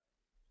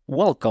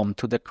Welcome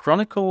to the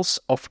Chronicles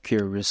of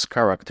Curious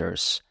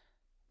Characters.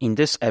 In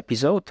this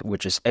episode,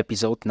 which is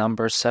episode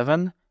number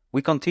 7,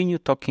 we continue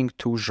talking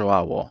to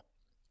Joao.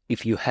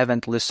 If you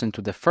haven't listened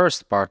to the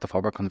first part of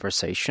our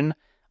conversation,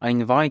 I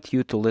invite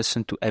you to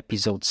listen to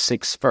episode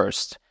 6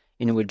 first,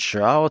 in which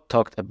Joao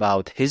talked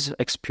about his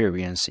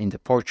experience in the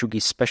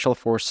Portuguese Special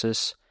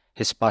Forces,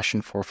 his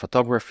passion for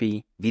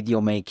photography,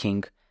 video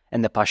making,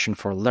 and the passion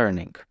for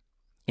learning.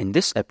 In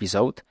this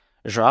episode,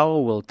 Joao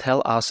will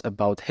tell us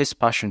about his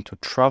passion to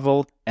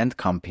travel and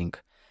camping,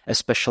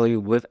 especially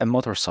with a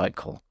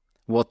motorcycle,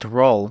 what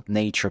role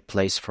nature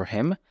plays for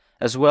him,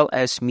 as well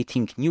as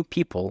meeting new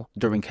people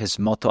during his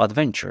moto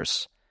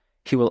adventures.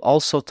 He will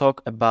also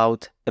talk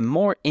about a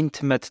more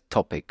intimate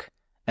topic,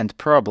 and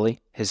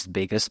probably his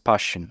biggest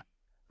passion,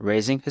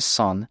 raising his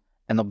son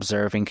and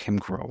observing him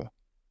grow.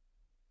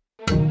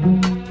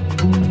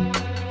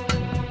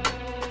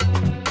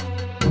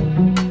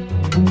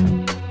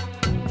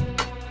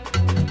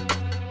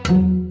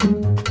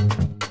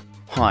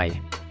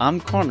 Hi, I'm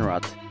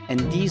Conrad, and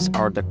these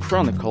are the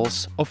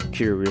Chronicles of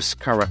Curious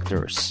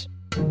Characters.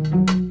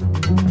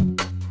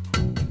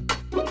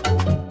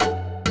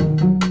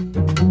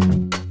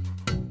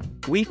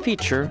 We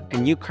feature a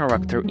new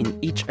character in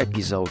each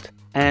episode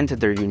and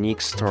their unique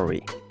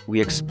story.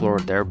 We explore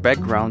their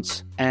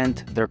backgrounds and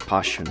their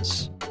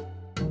passions.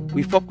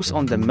 We focus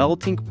on the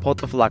melting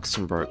pot of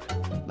Luxembourg,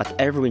 but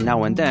every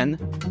now and then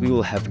we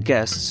will have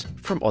guests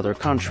from other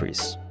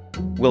countries.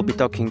 We'll be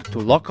talking to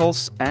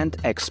locals and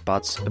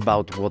expats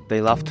about what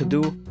they love to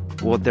do,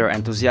 what they're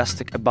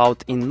enthusiastic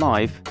about in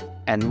life,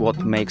 and what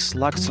makes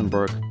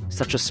Luxembourg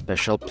such a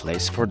special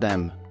place for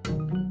them.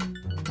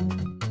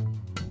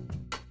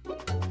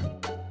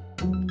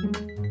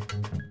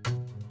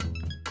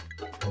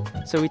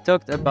 So we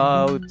talked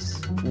about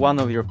one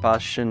of your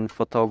passion,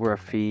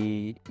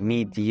 photography,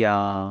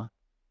 media,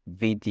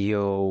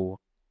 video,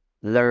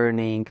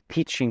 learning,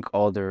 teaching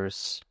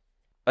others.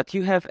 But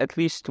you have, at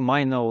least to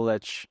my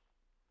knowledge,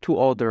 2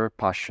 other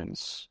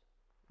passions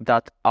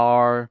that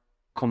are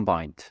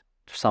combined,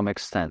 to some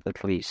extent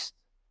at least.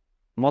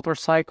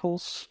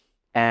 Motorcycles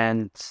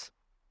and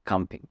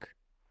camping.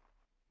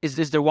 Is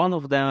there one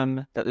of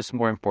them that is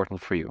more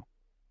important for you?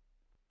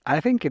 I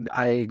think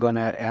I'm going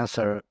to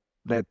answer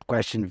that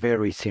question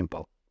very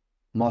simple.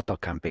 Motor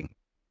camping.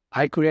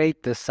 I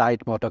create the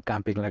site Motor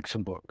Camping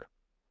Luxembourg.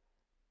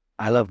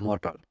 I love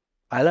motor.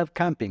 I love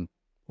camping.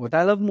 What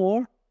I love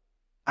more,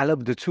 I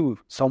love the two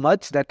so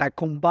much that I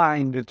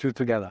combine the two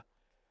together.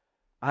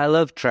 I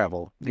love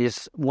travel.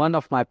 This one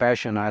of my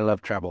passion. I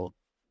love travel.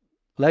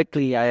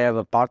 Luckily, I have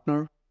a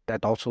partner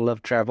that also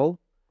loves travel.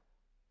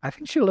 I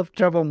think she loves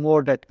travel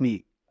more than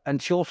me. And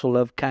she also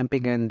loves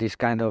camping and this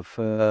kind of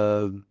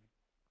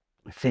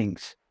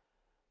things.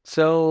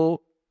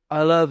 So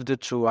I love the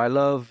two. I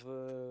love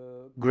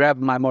grab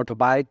my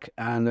motorbike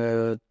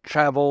and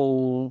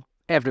travel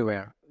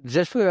everywhere.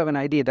 Just to have an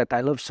idea that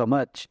I love so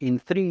much, in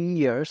 3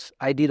 years,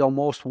 I did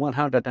almost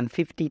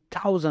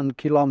 150,000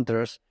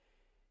 kilometers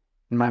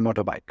in my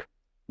motorbike.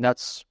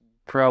 That's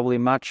probably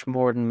much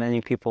more than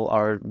many people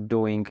are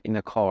doing in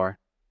a car.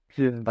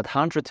 Yeah. But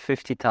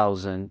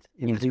 150,000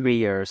 in 3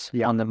 years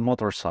on a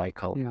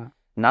motorcycle. Yeah.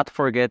 Not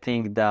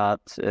forgetting that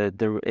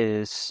there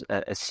is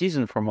a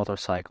season for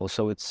motorcycles,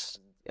 so it's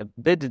a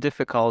bit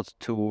difficult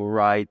to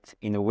ride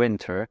in the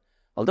winter.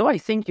 Although I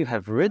think you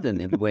have ridden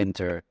in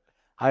winter.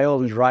 I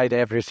always ride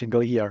every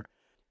single year.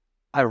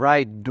 I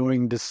ride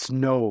during the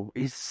snow.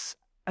 It's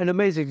an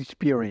amazing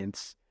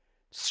experience.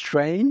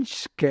 Strange,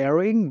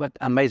 scary, but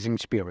amazing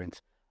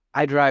experience.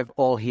 I drive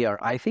all year.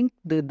 I think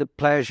the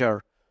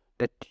pleasure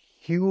that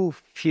you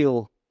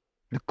feel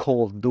the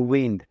cold, the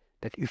wind,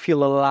 that you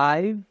feel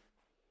alive,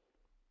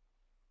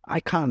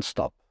 I can't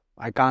stop.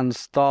 I can't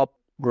stop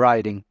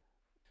riding.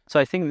 So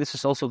I think this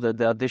is also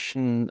the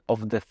addition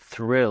of the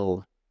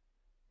thrill.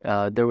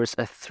 There is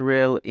a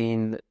thrill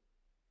in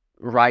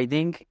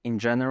riding in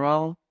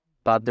general,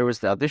 but there is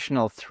the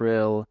additional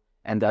thrill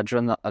and the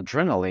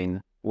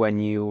adrenaline when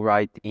you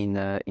ride in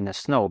a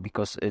snow,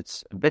 because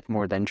it's a bit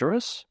more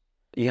dangerous.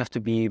 You have to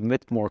be a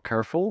bit more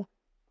careful,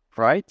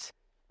 right?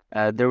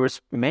 There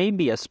is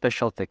maybe a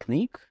special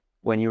technique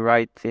when you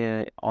ride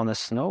on a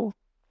snow.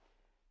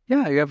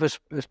 Yeah, you have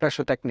a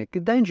special technique.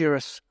 It's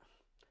dangerous.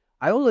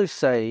 I always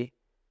say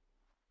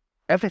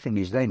everything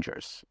is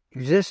dangerous.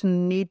 You just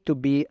need to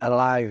be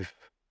alive.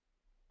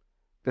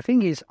 The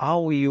thing is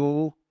how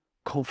you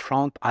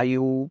confront, how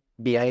you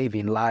behave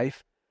in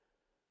life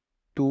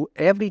to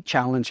every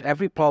challenge,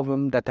 every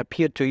problem that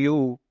appear to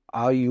you,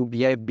 how you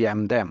behave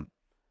beyond them.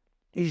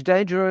 It's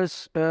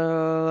dangerous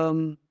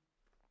ride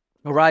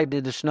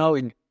in the snow.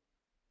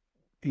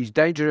 It's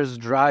dangerous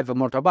drive a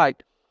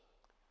motorbike.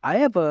 I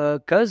have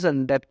a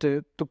cousin that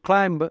to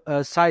climb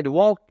a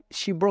sidewalk,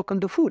 she broke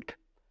the foot.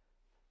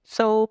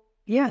 So,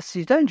 yes,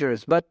 it's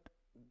dangerous, but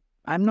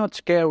I'm not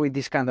scared with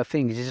this kind of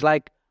things. It's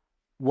like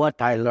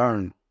what I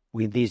learned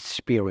with this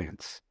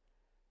experience.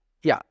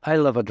 Yeah, I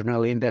love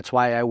adrenaline. That's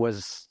why I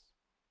was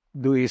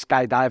doing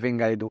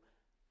skydiving.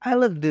 I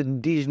love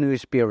this new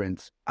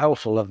experience. I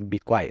also love to be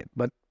quiet,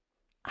 but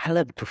I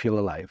love to feel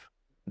alive.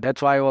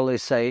 That's why I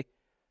always say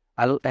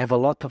I have a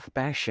lot of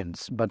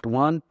passions, but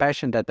one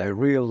passion that I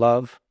really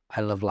love,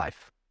 I love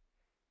life.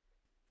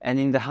 And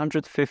in the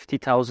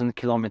 150,000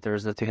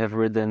 kilometers that you have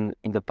ridden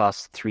in the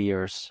past 3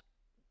 years,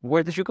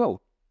 where did you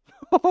go?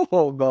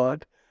 Oh,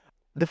 God.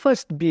 The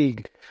first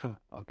big,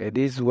 okay,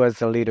 this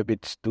was a little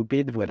bit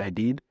stupid what I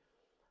did,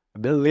 a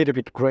little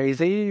bit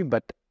crazy,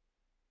 but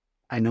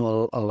I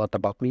know a lot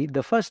about me.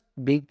 The first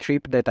big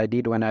trip that I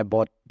did when I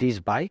bought this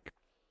bike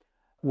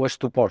was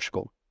to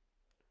Portugal.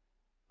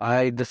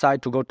 I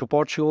decided to go to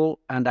Portugal,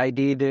 and I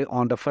did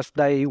on the first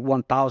day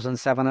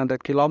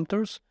 1,700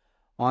 kilometers.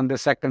 On the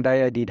second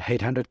day, I did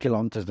 800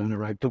 kilometers and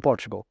arrived to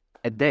Portugal.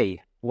 A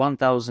day,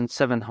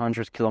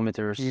 1,700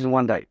 kilometers In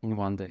 1 day. in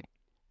 1 day.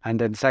 And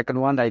then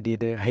second one, I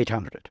did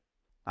 800.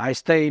 I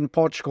stayed in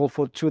Portugal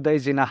for 2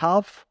 days and a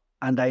half,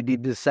 and I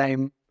did the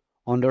same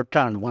on the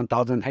return,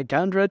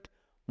 1,800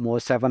 more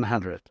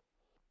 700.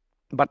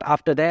 But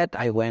after that,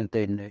 I went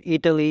in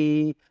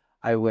Italy,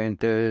 I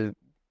went to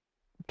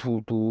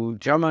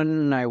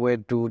Germany, I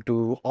went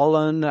to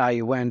Holland,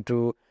 I went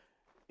to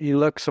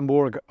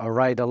Luxembourg, I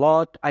ride a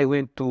lot. I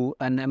went to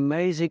an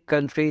amazing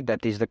country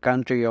that is the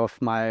country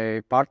of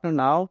my partner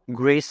now,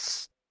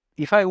 Greece.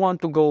 If I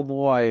want to go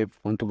more, I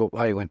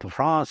went to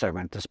France, I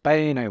went to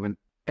Spain, I went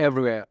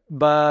everywhere.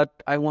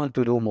 But I want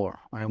to do more.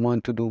 I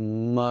want to do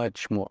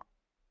much more.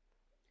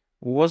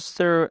 Was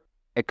there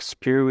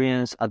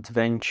experience,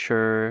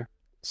 adventure,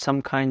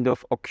 some kind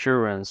of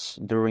occurrence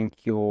during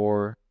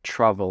your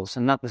travels,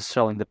 and not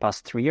necessarily in the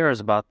past 3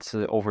 years, but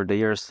over the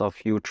years of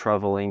you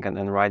traveling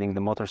and riding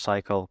the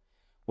motorcycle?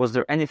 Was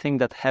there anything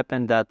that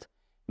happened that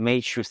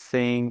made you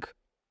think,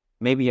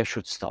 maybe I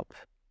should stop?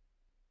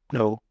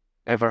 No,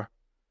 ever.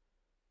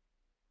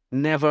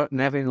 Never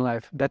in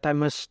life. That I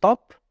must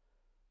stop?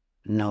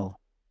 No.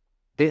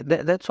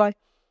 That's why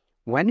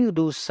when you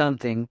do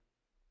something,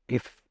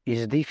 if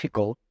it's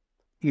difficult,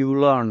 you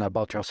learn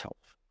about yourself.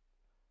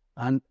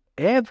 And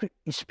every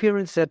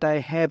experience that I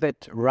have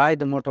at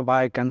ride a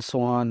motorbike and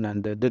so on,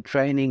 and the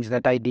trainings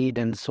that I did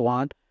and so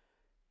on,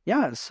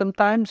 yeah,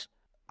 sometimes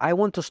I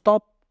want to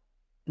stop.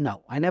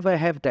 No, I never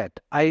have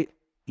that.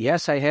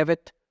 Yes, I have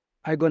it.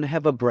 I'm going to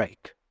have a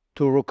break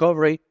to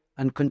recovery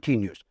and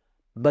continues.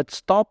 But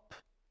stop,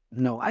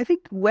 no. I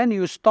think when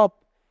you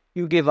stop,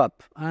 you give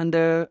up. And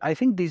I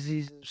think this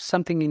is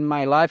something in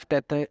my life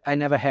that I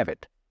never have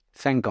it.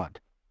 Thank God.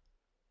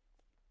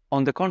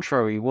 On the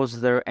contrary,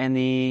 was there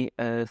any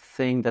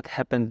thing that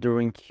happened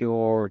during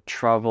your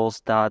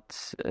travels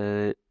that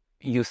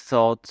you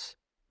thought,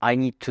 I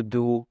need to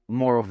do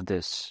more of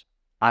this?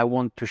 I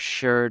want to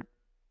share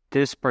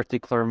this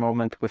particular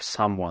moment with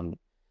someone,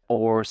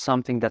 or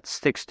something that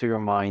sticks to your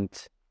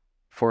mind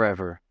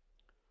forever?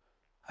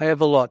 I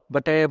have a lot,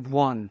 but I have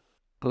one.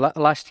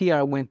 Last year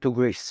I went to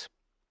Greece,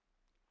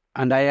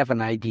 and I have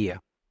an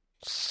idea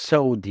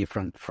so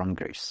different from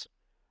Greece.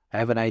 I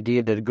have an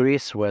idea that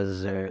Greece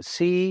was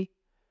sea,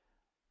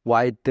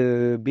 white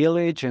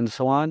village, and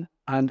so on.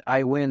 And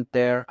I went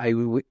there,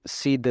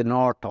 see the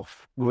north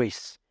of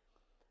Greece.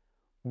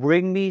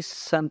 Bring me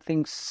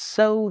something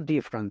so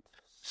different,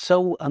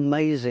 so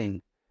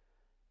amazing,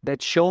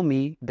 that show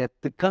me that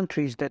the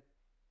countries that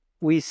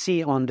we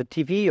see on the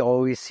TV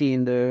or we see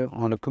on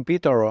the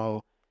computer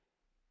or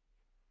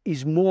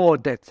is more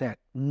than that,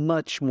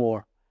 much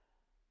more.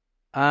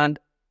 And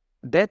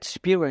that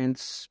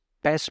experience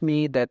passed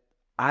me that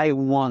I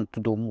want to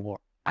do more.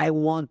 I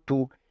want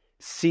to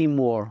see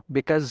more,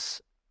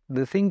 because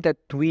the thing that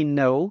we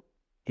know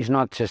is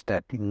not just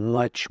that,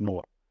 much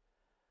more.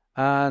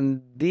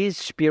 And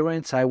this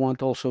experience I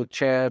want also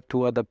share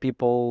to other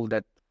people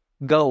that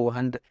go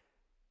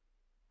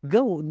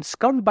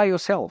discover by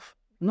yourself.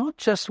 Not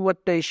just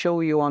what they show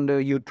you on the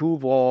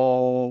YouTube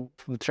or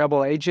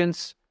travel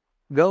agents.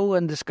 Go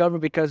and discover,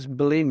 because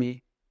believe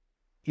me,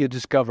 you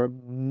discover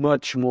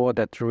much more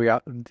that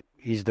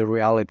is the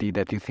reality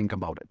that you think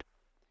about it.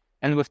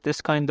 And with this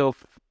kind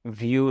of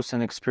views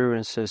and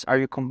experiences, are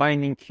you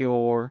combining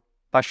your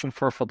passion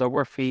for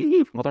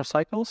photography,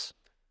 motorcycles?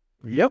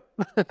 Yep.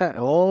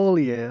 Oh,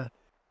 yeah.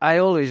 I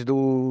always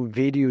do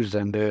videos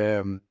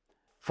and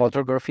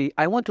photography.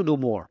 I want to do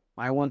more.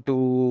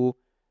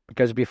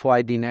 Because before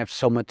I didn't have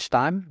so much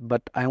time,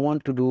 but I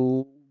want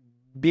to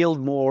build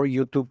more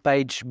YouTube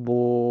page,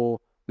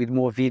 with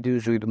more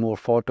videos, with more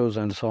photos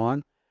and so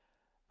on.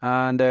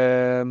 And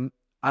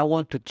I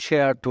want to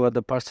share to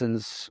other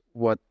persons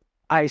what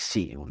I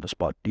see on the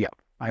spot. Yeah,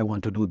 I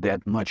want to do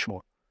that much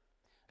more.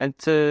 And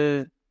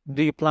do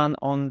you plan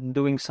on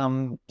doing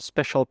some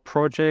special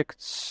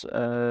projects?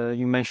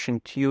 You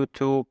mentioned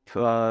YouTube,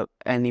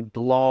 any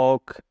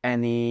blog,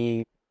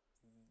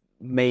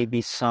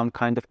 maybe some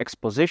kind of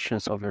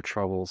expositions of your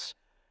travels?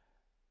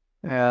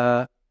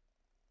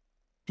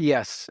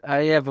 Yes,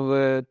 I have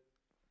a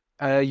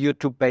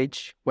YouTube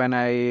page when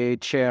I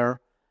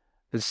share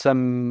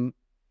some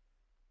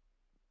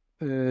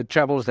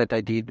travels that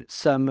I did,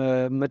 some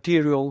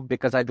material,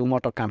 because I do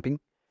motor camping.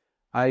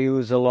 I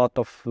use a lot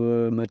of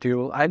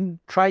material. I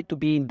try to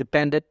be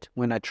independent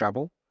when I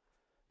travel.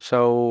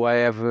 So I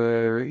have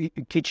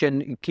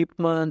kitchen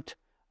equipment,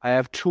 I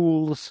have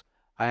tools,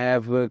 I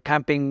have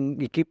camping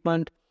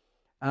equipment.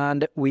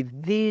 And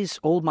with this,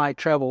 all my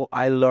travel,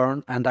 I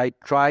learn and I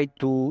try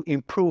to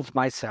improve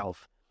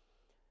myself.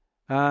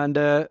 And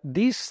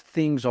these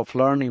things of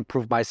learn,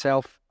 improve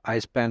myself, I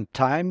spend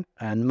time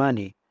and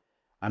money.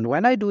 And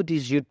when I do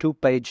this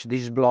YouTube page,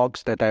 these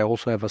blogs that I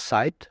also have a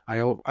site,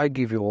 I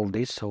give you all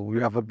this, so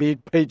you have a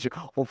big page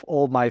of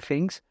all my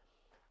things.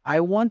 I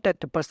want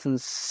that the person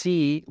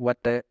see what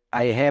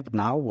I have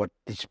now, what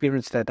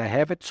experience that I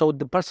have it, so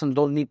the person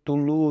don't need to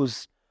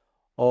lose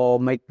or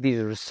make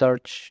this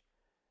research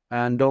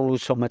and don't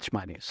lose so much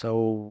money.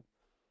 So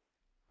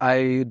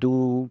I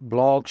do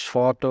blogs,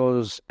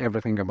 photos,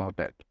 everything about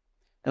that.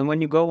 And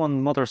when you go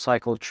on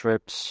motorcycle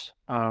trips,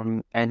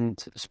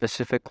 and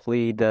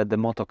specifically the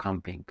moto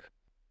camping,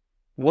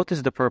 what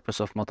is the purpose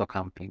of moto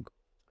camping?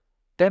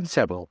 There are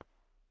several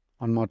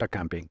on motor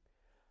camping.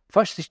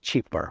 First is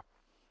cheaper,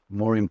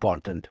 more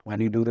important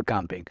when you do the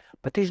camping.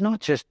 But it's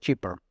not just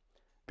cheaper,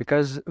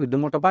 because with the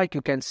motorbike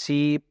you can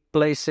see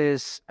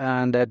places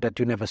and that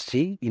you never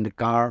see in the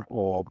car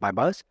or by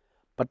bus.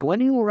 But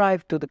when you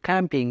arrive to the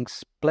camping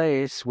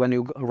place, when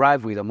you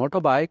arrive with a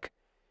motorbike,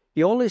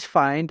 you always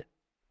find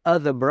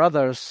other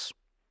brothers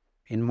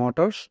in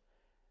motors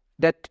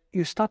that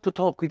you start to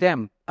talk with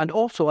them, and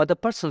also other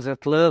persons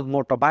that love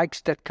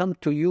motorbikes that come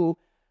to you.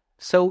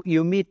 So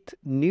you meet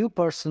new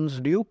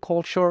persons, new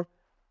culture,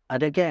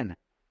 and again,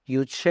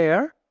 you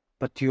share,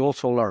 but you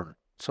also learn.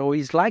 So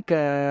it's like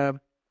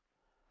a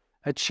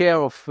share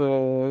of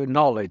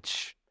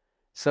knowledge.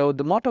 So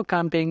the moto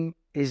camping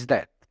is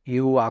that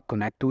you are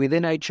connected with the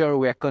nature,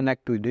 we are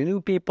connected with the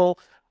new people,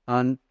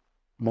 and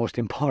most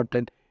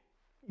important,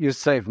 you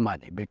save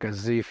money,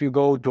 because if you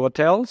go to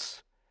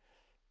hotels,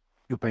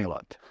 you pay a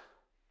lot.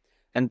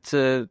 And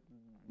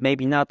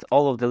maybe not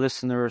all of the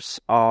listeners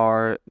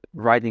are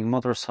riding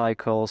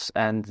motorcycles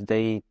and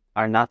they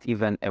are not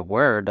even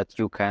aware that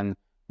you can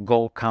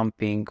go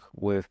camping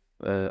with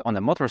on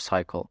a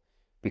motorcycle,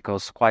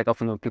 because quite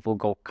often when people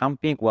go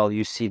camping, well,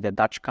 you see the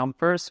Dutch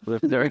campers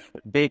with their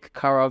big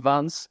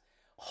caravans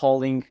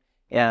hauling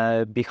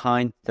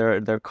behind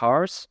their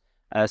cars.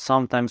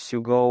 Sometimes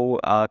you go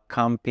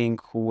camping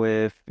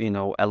with,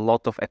 a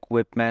lot of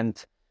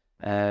equipment,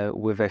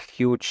 with a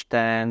huge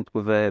tent,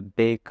 with a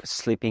big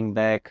sleeping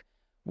bag.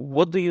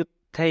 What do you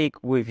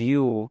take with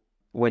you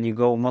when you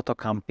go moto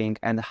camping,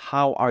 and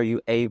how are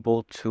you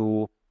able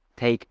to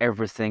take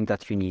everything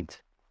that you need?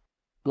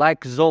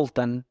 Like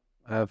Zoltan,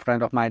 a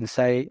friend of mine,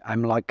 say,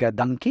 I'm like a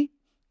donkey.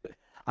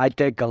 I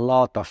take a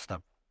lot of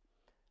stuff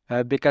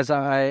because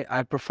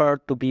I prefer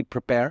to be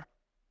prepared.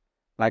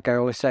 Like I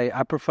always say,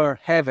 I prefer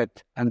have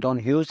it and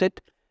don't use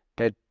it,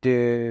 that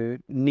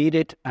need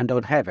it and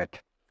don't have it.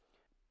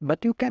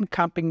 But you can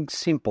camping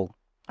simple.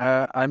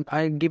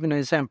 I give an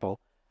example.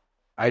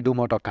 I do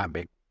motor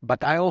camping,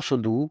 but I also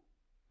do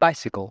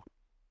bicycle.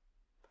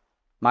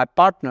 My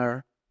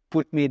partner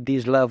put me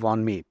this love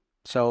on me.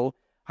 So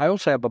I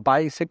also have a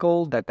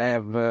bicycle that I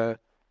have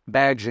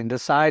bags in the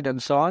side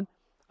and so on.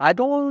 I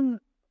don't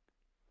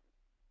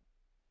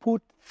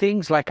put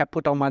things like I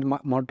put on my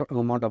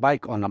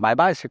motorbike on my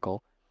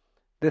bicycle.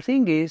 The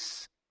thing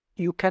is,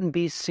 you can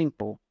be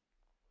simple.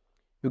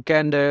 You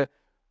can,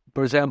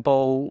 for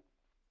example,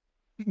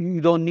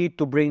 you don't need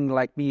to bring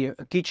like me a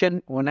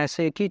kitchen. When I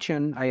say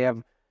kitchen, I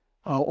have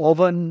an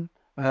oven,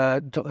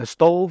 a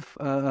stove,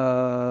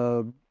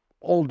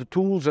 all the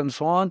tools and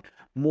so on.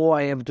 More,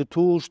 I have the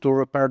tools to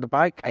repair the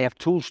bike. I have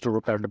tools to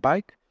repair the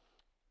bike.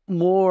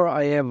 More,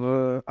 I have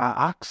an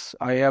axe.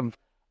 I have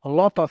a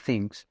lot of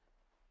things.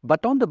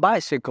 But on the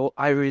bicycle,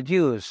 I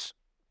reduce.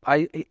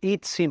 I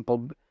eat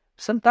simple.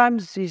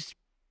 Sometimes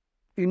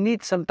you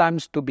need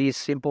sometimes to be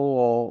simple,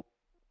 or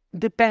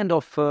depend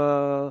of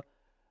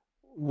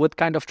what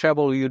kind of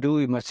travel you do.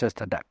 You must just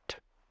adapt.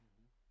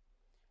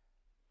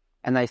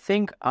 And I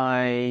think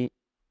I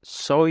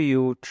saw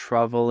you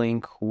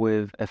traveling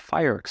with a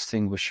fire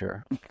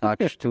extinguisher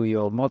attached to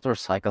your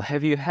motorcycle.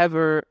 Have you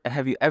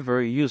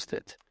ever used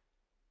it?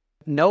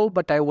 No,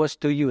 but I was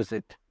to use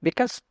it,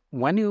 because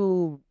when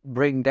you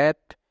bring that,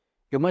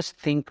 you must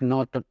think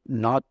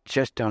not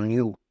just on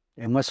you.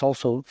 You must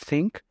also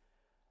think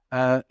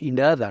in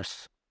the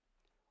others.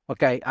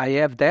 Okay, I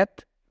have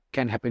that.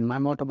 Can happen in my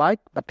motorbike,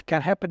 but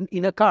can happen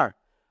in a car.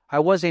 I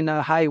was in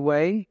a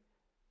highway.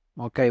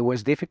 Okay, it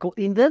was difficult.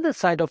 In the other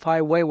side of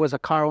highway was a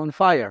car on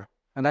fire.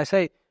 And I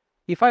say,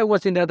 if I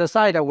was in the other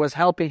side, I was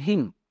helping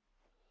him.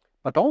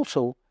 But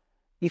also,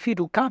 if you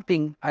do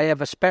camping, I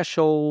have a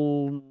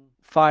special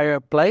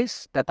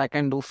fireplace that I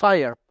can do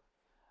fire.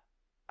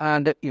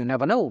 And you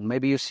never know.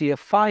 Maybe you see a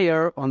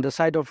fire on the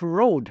side of the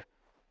road.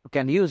 You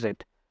can use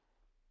it.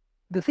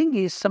 The thing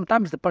is,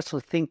 sometimes the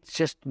person thinks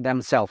just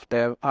themselves.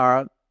 They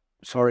are,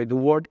 sorry, the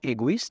word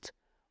egoist.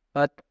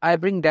 But I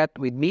bring that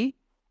with me.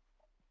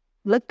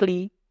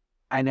 Luckily,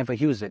 I never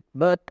use it.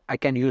 But I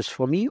can use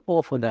for me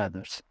or for the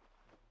others.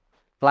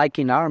 Like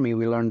in army,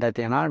 we learned that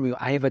in army,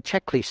 I have a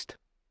checklist.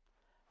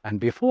 And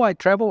before I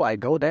travel, I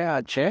go there,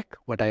 I check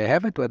what I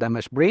have, what I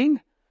must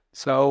bring.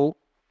 So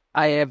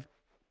I have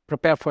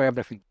prepare for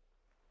everything.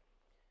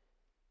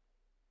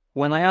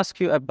 When I ask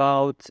you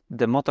about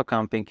the moto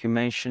camping, you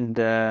mentioned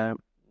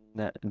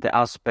the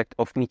aspect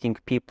of meeting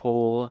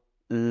people,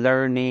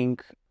 learning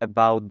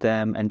about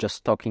them, and just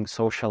talking,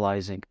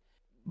 socializing.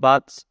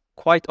 But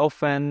quite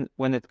often,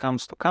 when it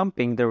comes to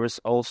camping, there is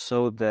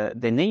also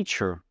the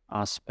nature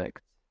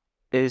aspect.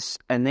 Is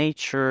a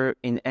nature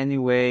in any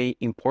way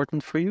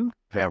important for you?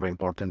 Very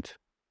important.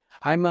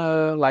 I'm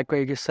like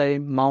you say,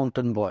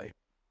 mountain boy.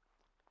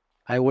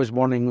 I was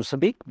born in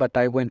Mozambique, but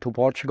I went to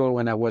Portugal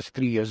when I was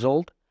 3 years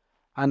old.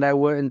 And I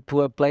went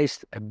to a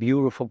place, a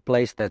beautiful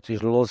place that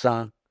is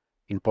Lausanne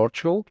in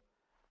Portugal.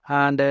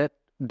 And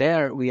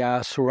there we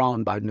are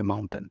surrounded by the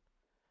mountain.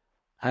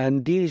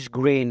 And this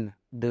green,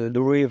 the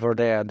river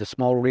there, the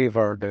small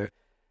river,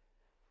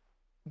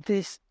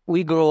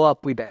 we grow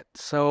up with that.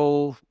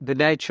 So the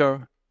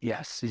nature,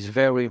 yes, is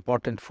very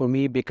important for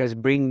me because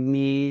bring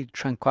me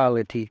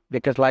tranquility.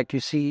 Because like you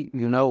see,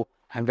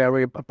 I'm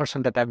a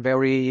person that I'm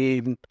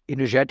very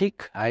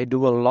energetic. I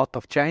do a lot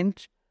of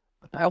change.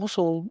 But I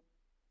also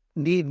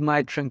need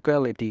my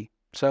tranquility.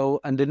 So,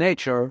 and the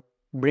nature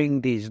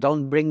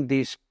don't bring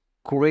this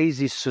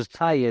crazy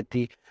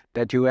society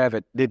that you have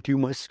it, that you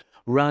must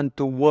run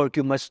to work,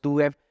 you must do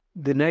it.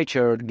 The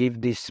nature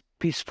give this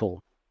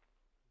peaceful.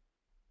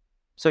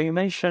 So you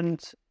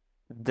mentioned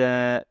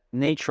the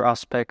nature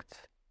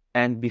aspect,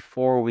 and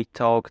before we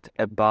talked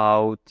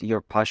about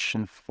your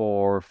passion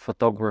for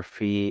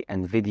photography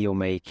and video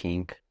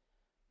making.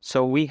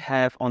 So we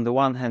have on the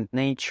one hand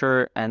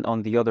nature and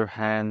on the other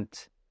hand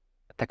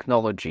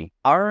technology.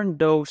 Aren't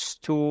those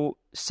two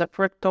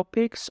separate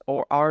topics,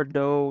 or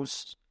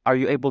are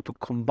you able to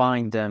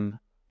combine them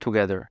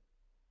together?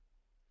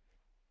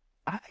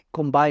 I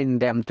combine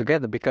them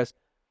together because,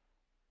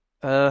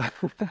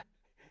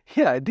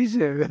 yeah, this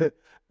is a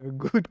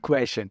good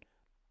question.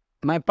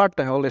 My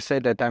partner always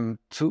said that I'm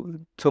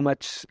too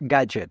much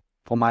gadget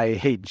for my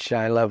age.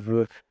 I love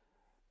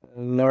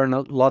learn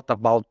a lot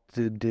about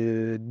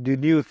the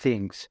new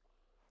things.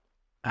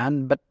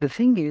 But the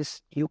thing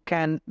is, you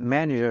can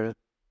manage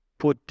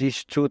put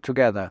these two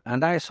together.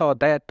 And I saw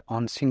that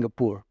on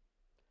Singapore.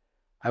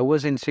 I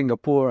was in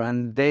Singapore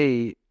and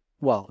they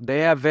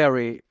are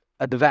very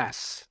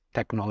advanced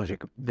technology.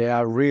 They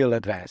are real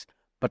advanced.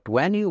 But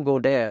when you go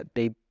there,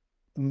 they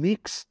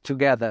mix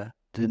together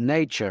the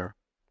nature,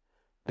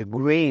 the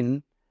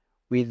green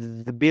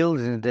with the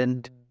buildings,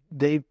 and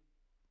they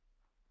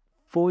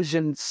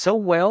fusion so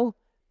well.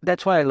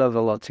 That's why I love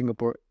a lot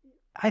Singapore.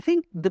 I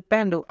think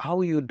depend on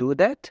how you do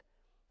that.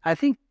 I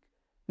think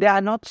they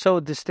are not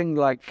so distinct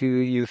like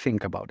you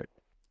think about it.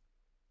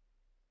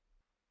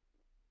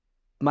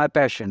 My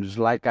passions,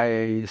 like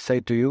I say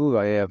to you,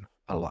 I have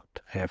a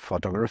lot. I have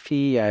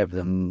photography, I have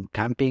the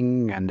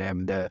camping, and I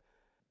have the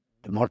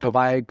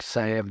motorbikes,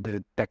 I have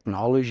the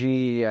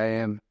technology, I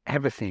have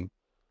everything.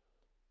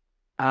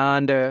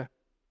 And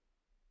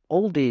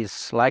all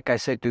these, like I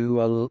said to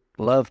you, I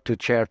love to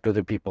share to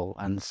the people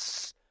and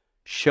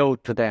show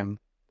to them.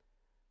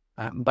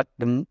 But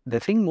the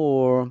thing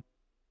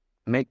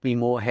make me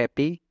more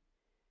happy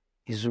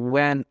is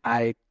when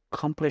I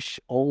accomplish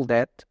all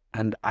that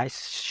and I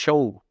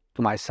show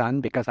to my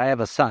son, because I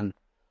have a son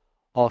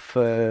of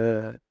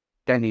 10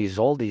 years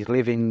old. He's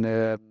living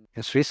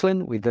in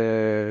Switzerland with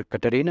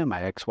Katerina,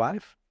 my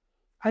ex-wife.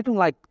 I don't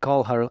like to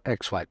call her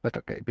ex-wife, but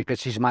okay,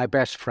 because she's my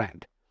best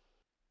friend.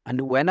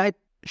 And when I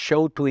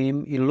show to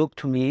him, he looked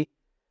to me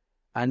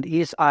and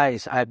his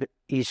eyes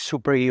is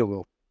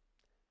superhero.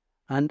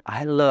 And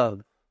I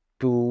love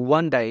to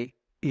one day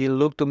he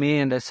look to me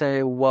and I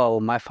say, wow,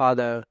 my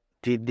father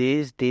did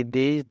this.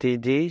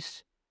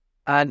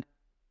 And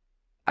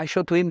I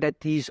show to him that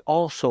he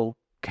also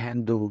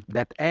can do,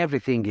 that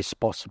everything is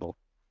possible.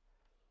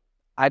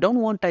 I don't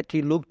want that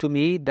he look to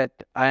me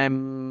that I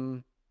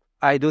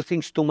do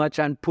things too much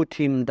and put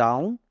him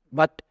down,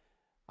 but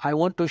I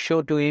want to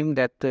show to him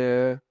that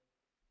the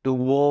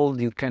world,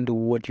 you can do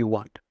what you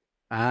want.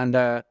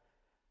 And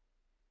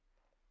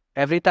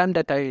every time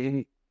that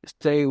I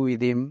stay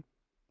with him,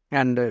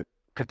 and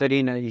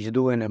Katerina is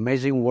doing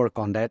amazing work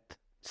on that.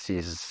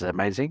 She's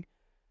amazing.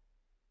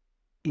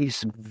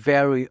 He's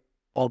very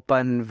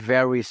open,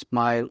 very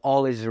smile,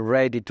 always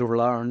ready to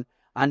learn.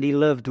 And he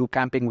loved do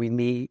camping with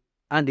me.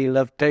 And he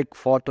loved take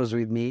photos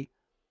with me.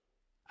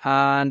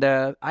 And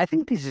I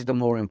think this is the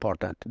more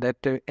important,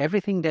 that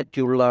everything that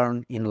you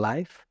learn in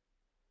life,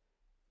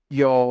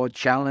 your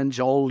challenge,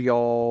 all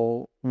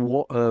your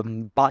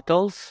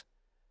battles,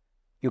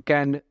 you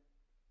can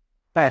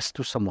pass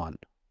to someone.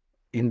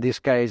 In this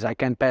case, I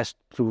can pass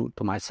to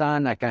my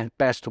son, I can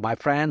pass to my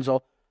friends,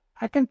 or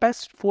I can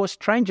pass for a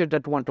stranger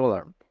that want to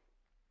learn.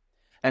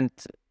 And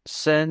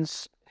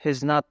since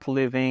he's not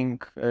living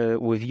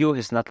with you,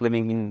 he's not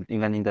living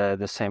even in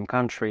the same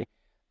country,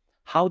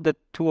 how the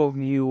two of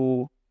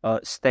you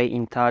stay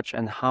in touch,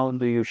 and how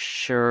do you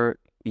share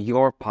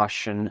your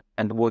passion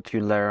and what you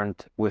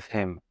learned with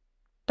him?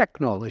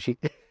 Technology.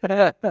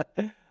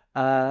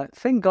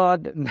 Thank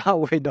God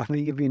now we don't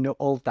live in the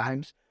old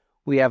times.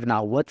 We have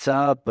now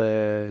WhatsApp,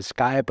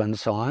 Skype, and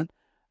so on.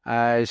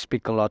 I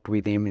speak a lot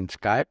with him in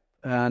Skype.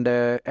 And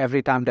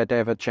every time that I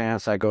have a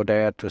chance, I go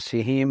there to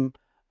see him.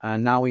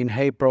 And now in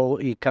April,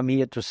 he come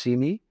here to see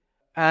me.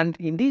 And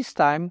in this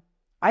time,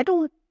 I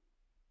don't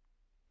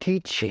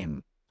teach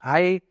him.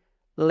 I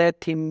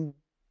let him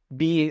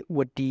be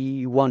what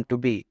he want to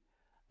be.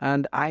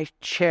 And I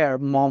share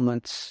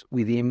moments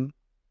with him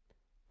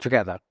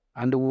together.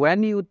 And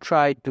when you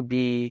try to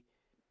be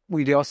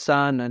with your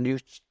son and you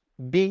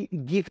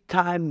give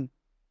time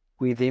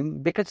with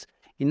him, because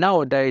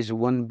nowadays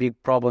one big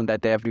problem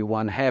that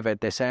everyone have it,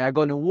 they say, I'm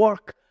going to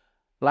work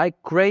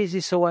like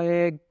crazy so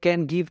I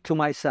can give to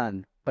my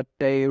son. But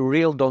they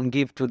real don't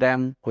give to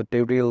them what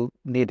they real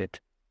needed,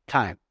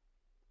 time,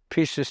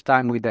 precious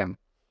time with them.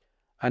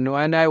 And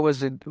when I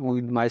was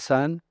with my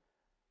son,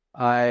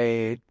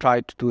 I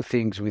tried to do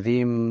things with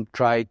him,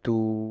 try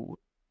to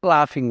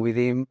laughing with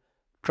him,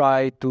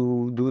 try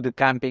to do the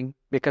camping.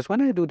 Because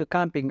when I do the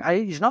camping,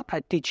 it's not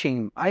I teach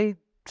him. I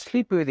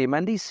sleep with him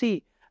and he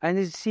see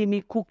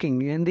me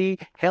cooking and he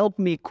help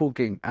me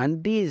cooking.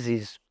 And this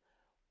is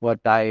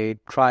what I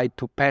try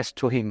to pass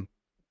to him.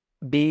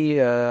 Be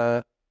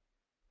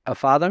a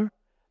father,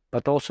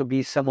 but also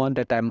be someone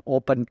that I'm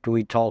open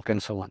to talk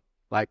and so on.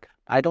 Like,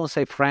 I don't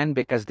say friend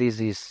because this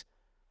is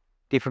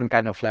different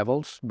kind of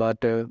levels,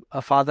 but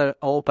a father,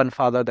 open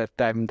father that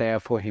I'm there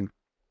for him.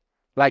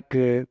 Like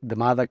the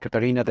mother,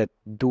 Katarina, that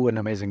do an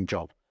amazing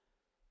job.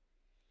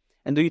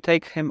 And do you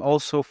take him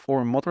also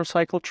for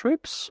motorcycle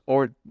trips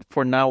or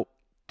for now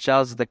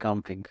just the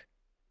camping?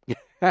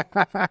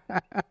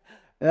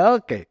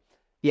 Okay.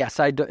 Yes,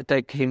 I do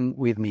take him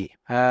with me.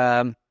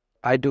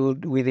 I do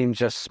with him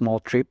just small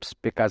trips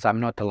because I'm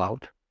not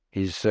allowed.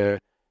 He's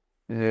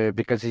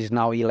because he's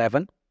now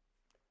 11.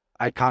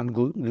 I can't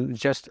go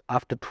just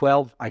after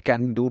 12. I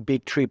can do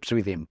big trips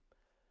with him.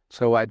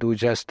 So I do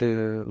just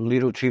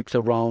little trips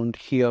around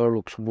here,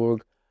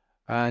 Luxembourg.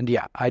 And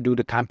yeah, I do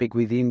the camping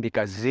with him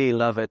because he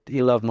love it.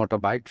 He love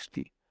motorbikes.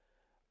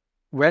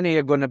 When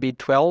he's going to be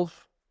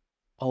 12,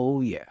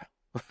 oh yeah.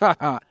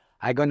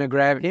 I'm going to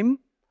grab him.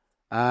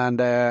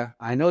 And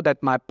I know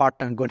that my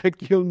partner going to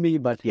kill me,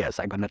 but yes,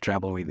 I'm going to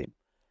travel with him.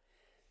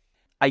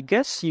 I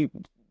guess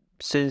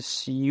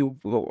since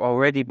you've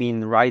already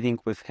been riding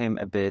with him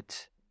a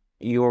bit,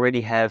 you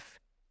already have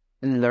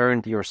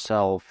learned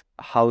yourself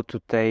how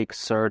to take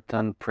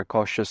certain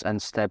precautions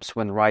and steps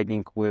when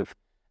riding with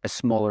a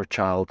smaller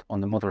child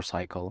on a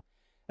motorcycle.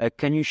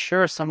 Can you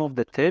share some of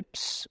the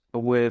tips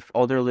with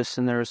other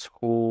listeners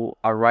who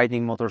are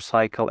riding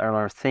motorcycle and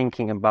are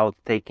thinking about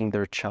taking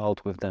their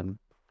child with them?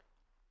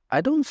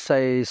 I don't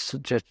say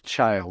just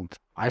child.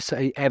 I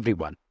say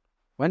everyone.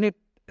 When you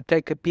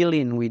take a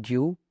pillion with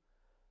you,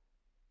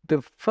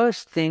 the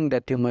first thing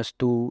that you must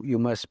do, you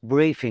must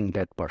briefing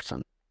that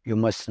person. You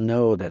must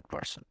know that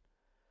person.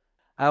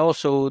 I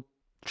also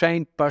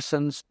train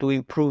persons to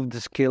improve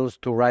the skills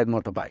to ride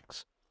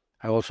motorbikes.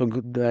 I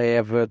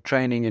have a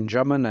training in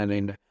German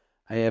and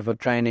I have a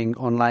training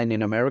online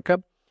in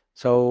America.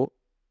 So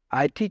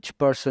I teach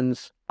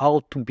persons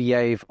how to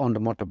behave on the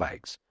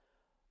motorbikes.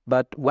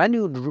 But when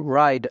you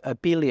ride a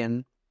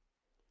pillion,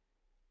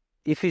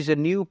 if it's a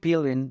new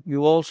pillion,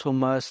 you also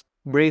must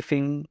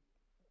briefing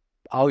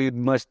how you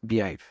must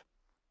behave.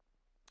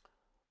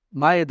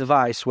 My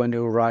advice when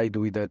you ride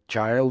with a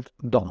child,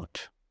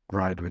 don't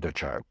ride with a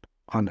child.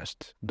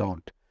 Honest,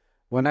 don't.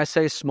 When I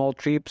say small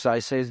trips, I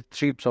say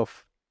trips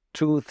of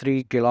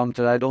 2-3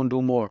 kilometers. I don't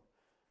do more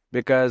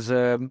because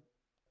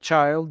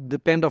child,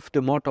 depend of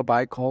the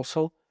motorbike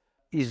also,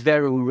 is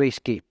very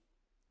risky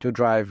to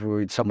drive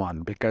with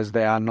someone because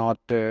they are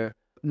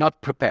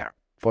not prepared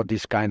for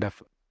this kind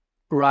of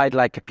ride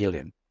like a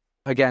pillion.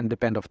 Again,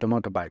 depend of the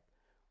motorbike.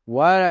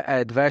 What I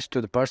advise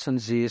to the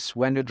persons is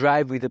when you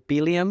drive with a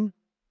pillion,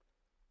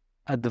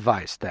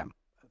 advise them,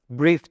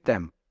 brief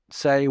them,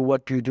 say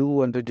what you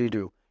do and what you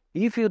do.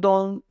 If you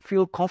don't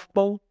feel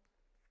comfortable,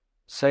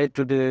 say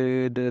to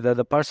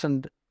the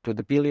person, to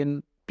the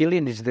pillion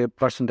is the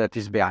person that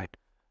is behind.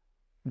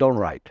 Don't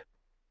ride.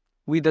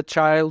 With a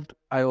child,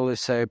 I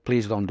always say,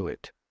 please don't do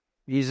it.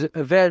 It's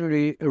a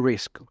very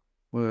risk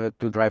to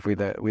drive with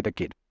a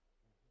kid.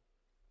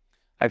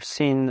 I've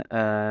seen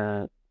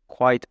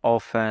quite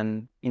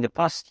often in the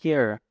past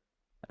year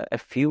a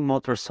few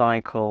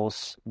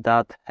motorcycles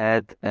that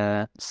had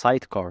a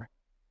sidecar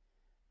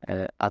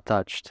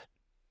attached.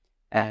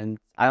 And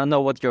I don't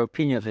know what your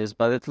opinion is,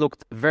 but it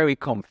looked very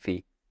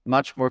comfy,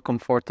 much more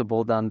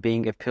comfortable than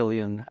being a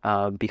pillion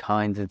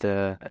behind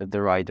the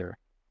rider.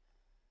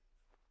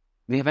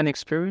 Do you have any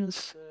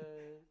experience?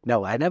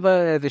 No, I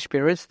never have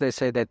experience. They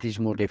say that it's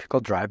more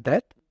difficult to drive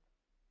that.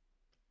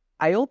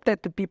 I hope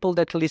that the people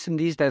that listen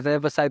to this, that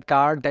have a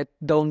sidecar, that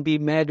don't be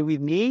mad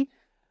with me.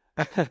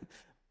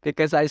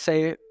 Because I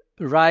say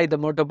ride a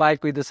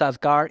motorbike with a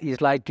sidecar is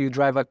like you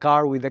drive a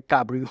car with a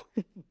cabrio.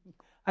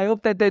 I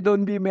hope that they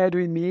don't be mad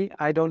with me.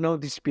 I don't know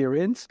the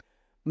experience.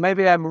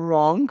 Maybe I'm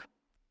wrong.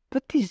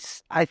 But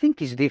I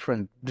think it's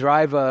different.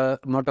 Drive a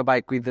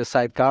motorbike with a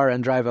sidecar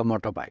and drive a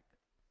motorbike.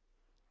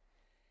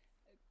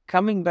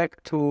 Coming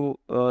back to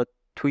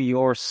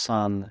your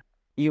son,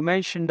 you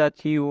mentioned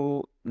that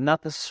you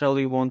not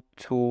necessarily want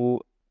to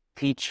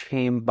teach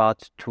him,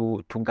 but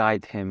to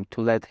guide him,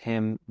 to let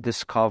him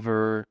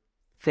discover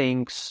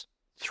things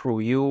through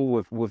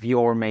you with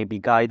your maybe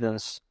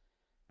guidance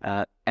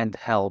and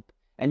help.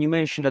 And you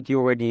mentioned that you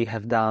already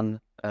have done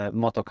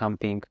moto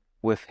camping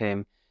with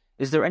him.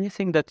 Is there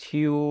anything that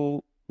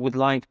you would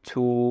like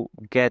to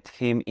get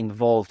him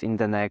involved in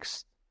the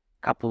next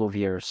couple of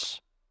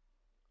years?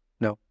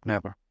 No,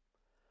 never.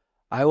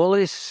 I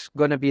always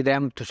gonna be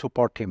there to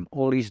support him,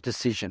 all his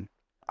decision.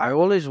 I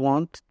always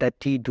want that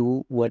he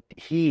do what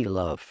he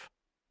love.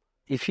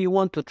 If he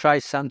want to try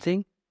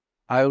something,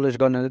 I always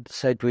gonna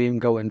say to him,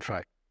 go and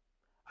try.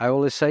 I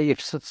always say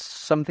if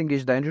something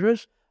is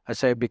dangerous, I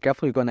say, be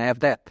careful, you're gonna have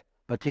that.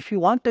 But if you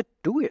want it,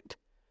 do it.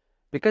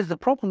 Because the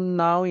problem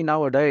now in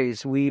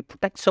nowadays, we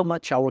protect so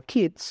much our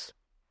kids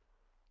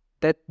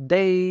that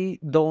they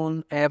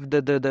don't have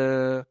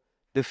the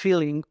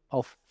feeling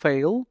of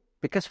fail,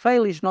 because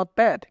fail is not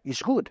bad,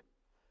 it's good.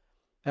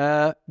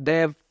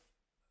 They're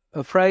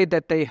afraid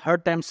that they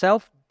hurt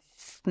themselves.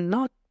 It's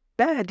not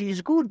bad,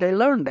 it's good, they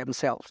learn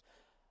themselves.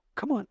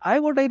 Come on, I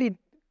already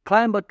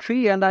climbed a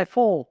tree and I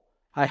fall.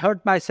 I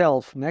hurt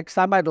myself. Next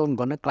time I don't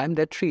gonna climb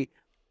that tree.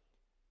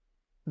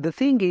 The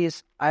thing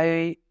is,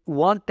 I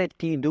want that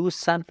he do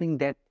something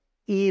that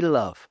he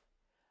love.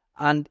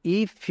 And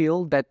he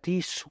feel that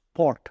he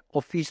support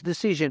of his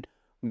decision,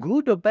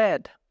 good or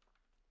bad.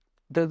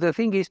 The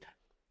thing is,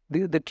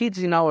 the kids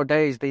in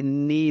nowadays, they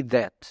need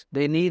that.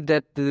 They need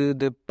that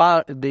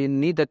they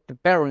need that the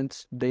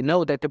parents, they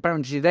know that the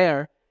parents is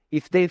there.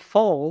 If they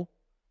fall,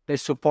 they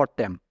support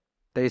them.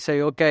 They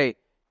say, okay,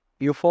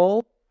 you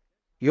fall,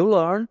 you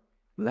learn,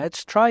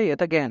 let's try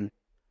it again.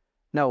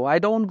 No, I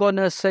don't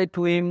gonna say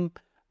to him,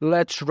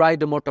 let's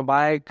ride a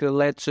motorbike,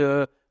 let's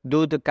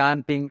do the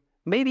camping.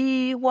 Maybe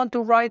you want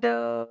to ride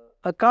a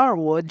car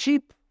or a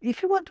jeep.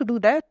 If you want to do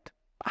that,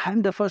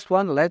 I'm the first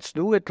one. Let's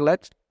do it.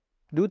 Let's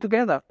do it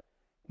together.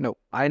 No,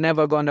 I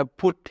never gonna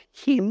put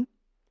him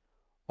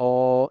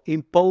or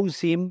impose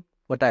him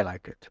what I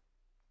like it.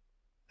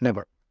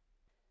 Never.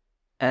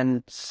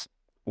 And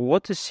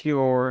what is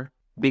your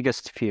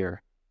biggest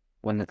fear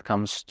when it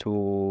comes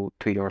to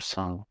your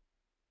son?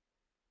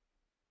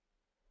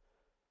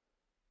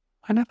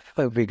 I never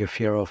have a bigger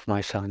fear of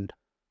my son.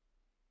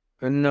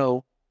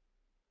 No.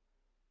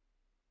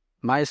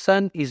 My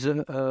son is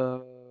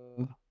a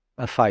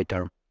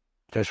fighter,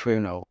 just so you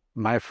know.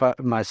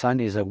 My son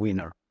is a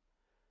winner.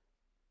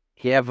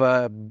 He have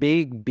a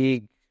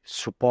big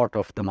support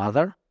of the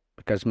mother,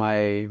 because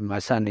my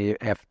son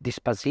have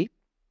dysphasia.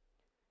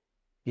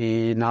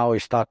 He now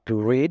start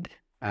to read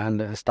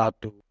and start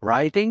to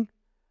writing.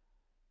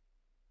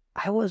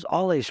 I was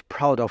always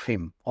proud of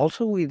him.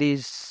 Also with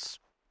these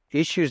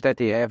issues that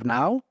he have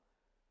now,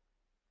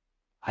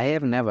 I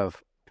have never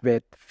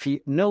had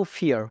no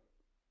fear.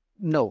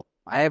 No,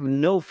 I have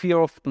no fear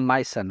of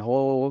my son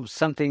or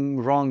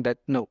something wrong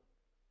no.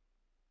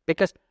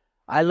 Because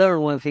I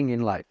learned one thing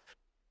in life.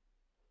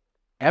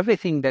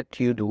 Everything that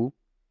you do,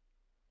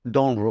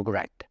 don't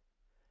regret.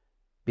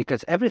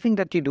 Because everything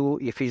that you do,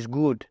 if it's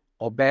good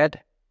or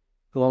bad,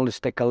 you always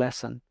take a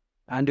lesson.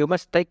 And you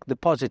must take the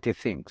positive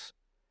things.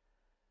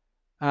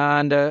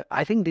 And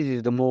I think this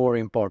is the more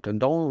important.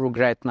 Don't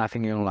regret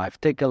nothing in your life.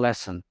 Take a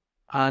lesson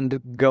and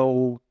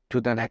go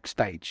to the next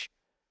stage.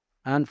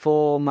 And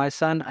for my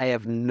son, I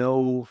have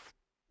no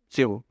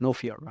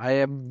fear. I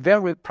am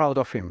very proud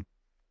of him,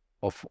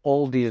 of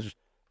all these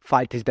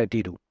fights that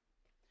he do.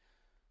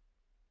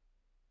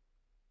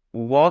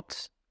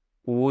 What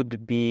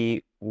would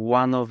be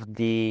one of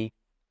the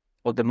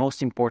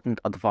most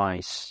important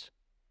advice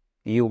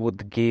you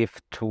would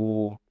give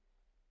to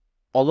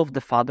all of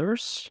the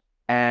fathers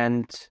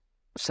and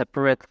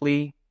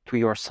separately to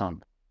your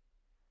son?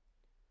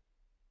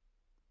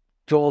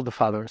 To all the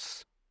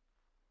fathers,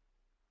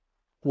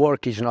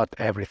 work is not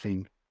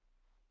everything.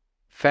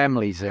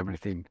 Family is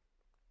everything.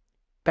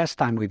 Pass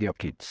time with your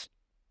kids.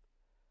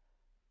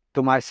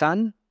 To my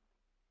son,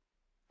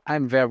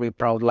 I'm very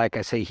proud, like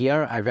I say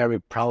here, I'm very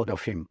proud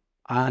of him.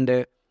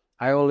 And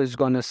I always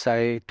gonna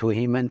say to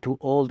him and to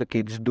all the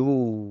kids, do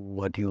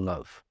what you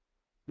love.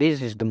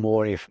 This is the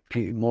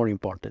more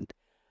important.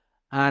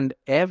 And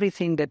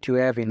everything that you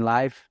have in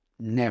life,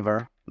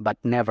 never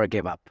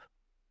give up.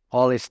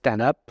 Always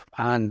stand up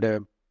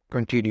and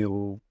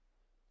continue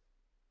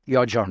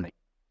your journey.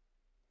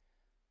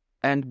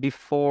 And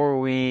before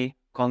we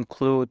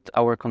conclude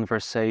our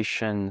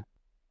conversation,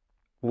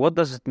 what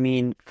does it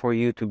mean for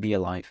you to be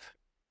alive?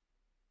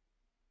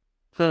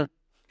 To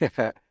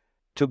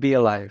be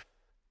alive.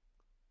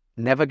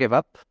 Never give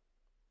up.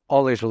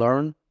 Always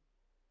learn.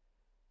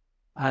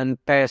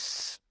 And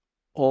pass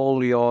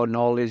all your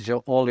knowledge,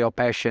 all your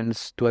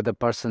passions to other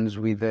persons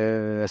with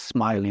a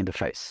smile in the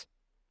face.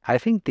 I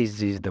think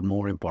this is the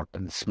more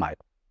important, smile.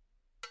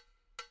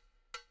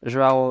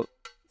 Joao,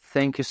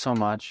 thank you so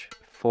much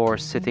for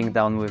sitting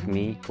down with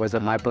me. Was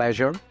it my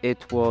pleasure?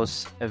 It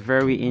was a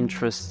very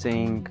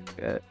interesting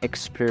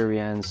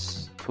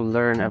experience to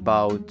learn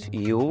about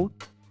you,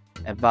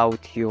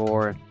 about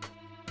your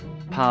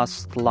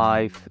past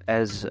life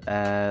as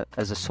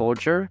a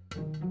soldier,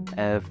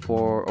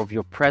 of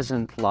your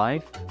present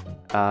life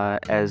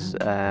as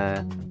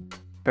a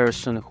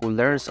person who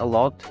learns a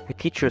lot, who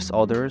teaches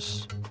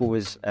others, who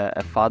is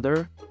a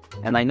father.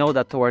 And I know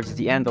that towards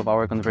the end of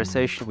our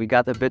conversation we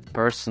got a bit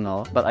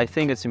personal, but I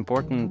think it's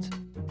important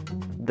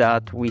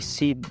that we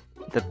see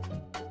that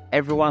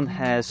everyone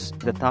has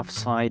the tough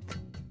side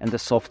and the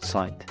soft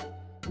side.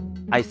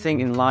 I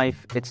think in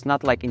life it's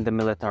not like in the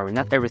military.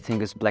 Not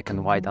everything is black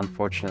and white,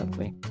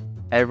 unfortunately.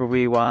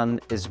 Everyone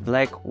is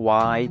black,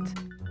 white,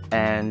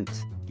 and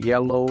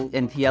yellow,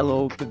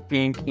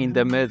 pink in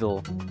the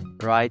middle,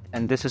 right?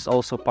 And this is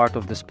also part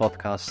of this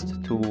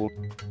podcast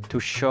to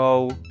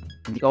show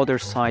the other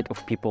side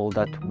of people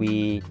that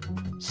we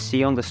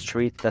see on the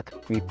street, that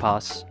we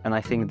pass. And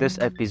I think this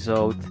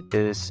episode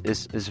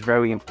is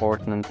very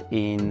important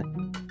in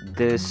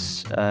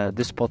this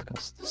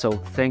podcast. So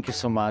thank you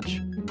so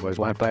much. It was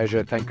my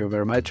pleasure. Thank you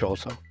very much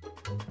also.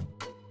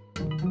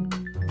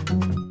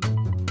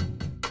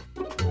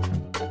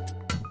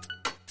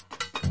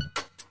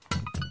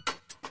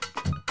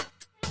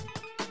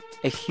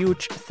 A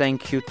huge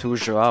thank you to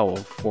Joao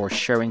for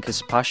sharing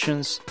his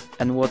passions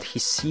and what he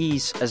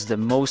sees as the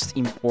most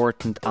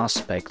important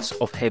aspects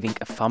of having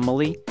a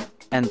family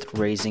and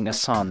raising a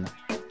son.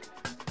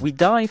 We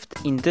dived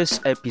in this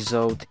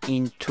episode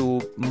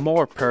into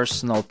more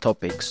personal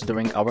topics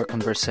during our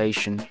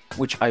conversation,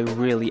 which I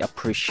really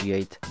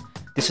appreciate.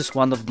 This is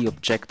one of the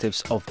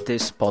objectives of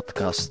this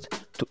podcast,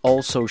 to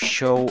also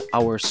show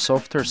our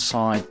softer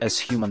side as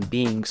human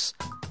beings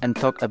and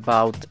talk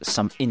about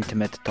some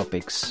intimate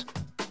topics.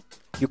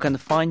 You can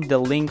find the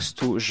links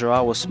to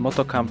Joao's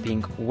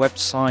motocamping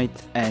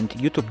website and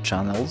YouTube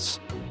channels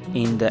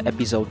in the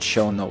episode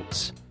show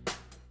notes.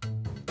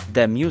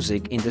 The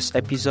music in this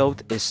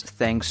episode is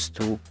thanks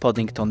to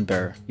Poddington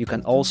Bear. You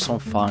can also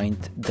find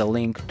the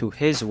link to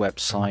his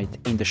website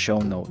in the show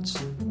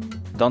notes.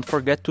 Don't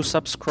forget to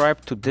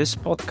subscribe to this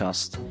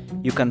podcast.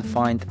 You can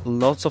find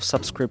lots of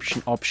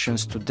subscription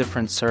options to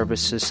different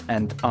services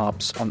and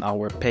apps on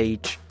our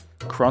page,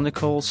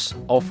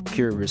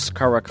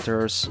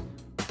 chroniclesofcuriouscharacters.com.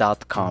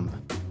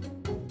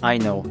 I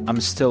know,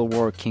 I'm still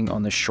working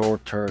on a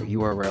shorter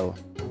URL.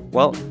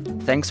 Well,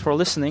 thanks for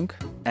listening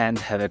and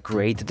have a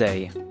great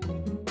day.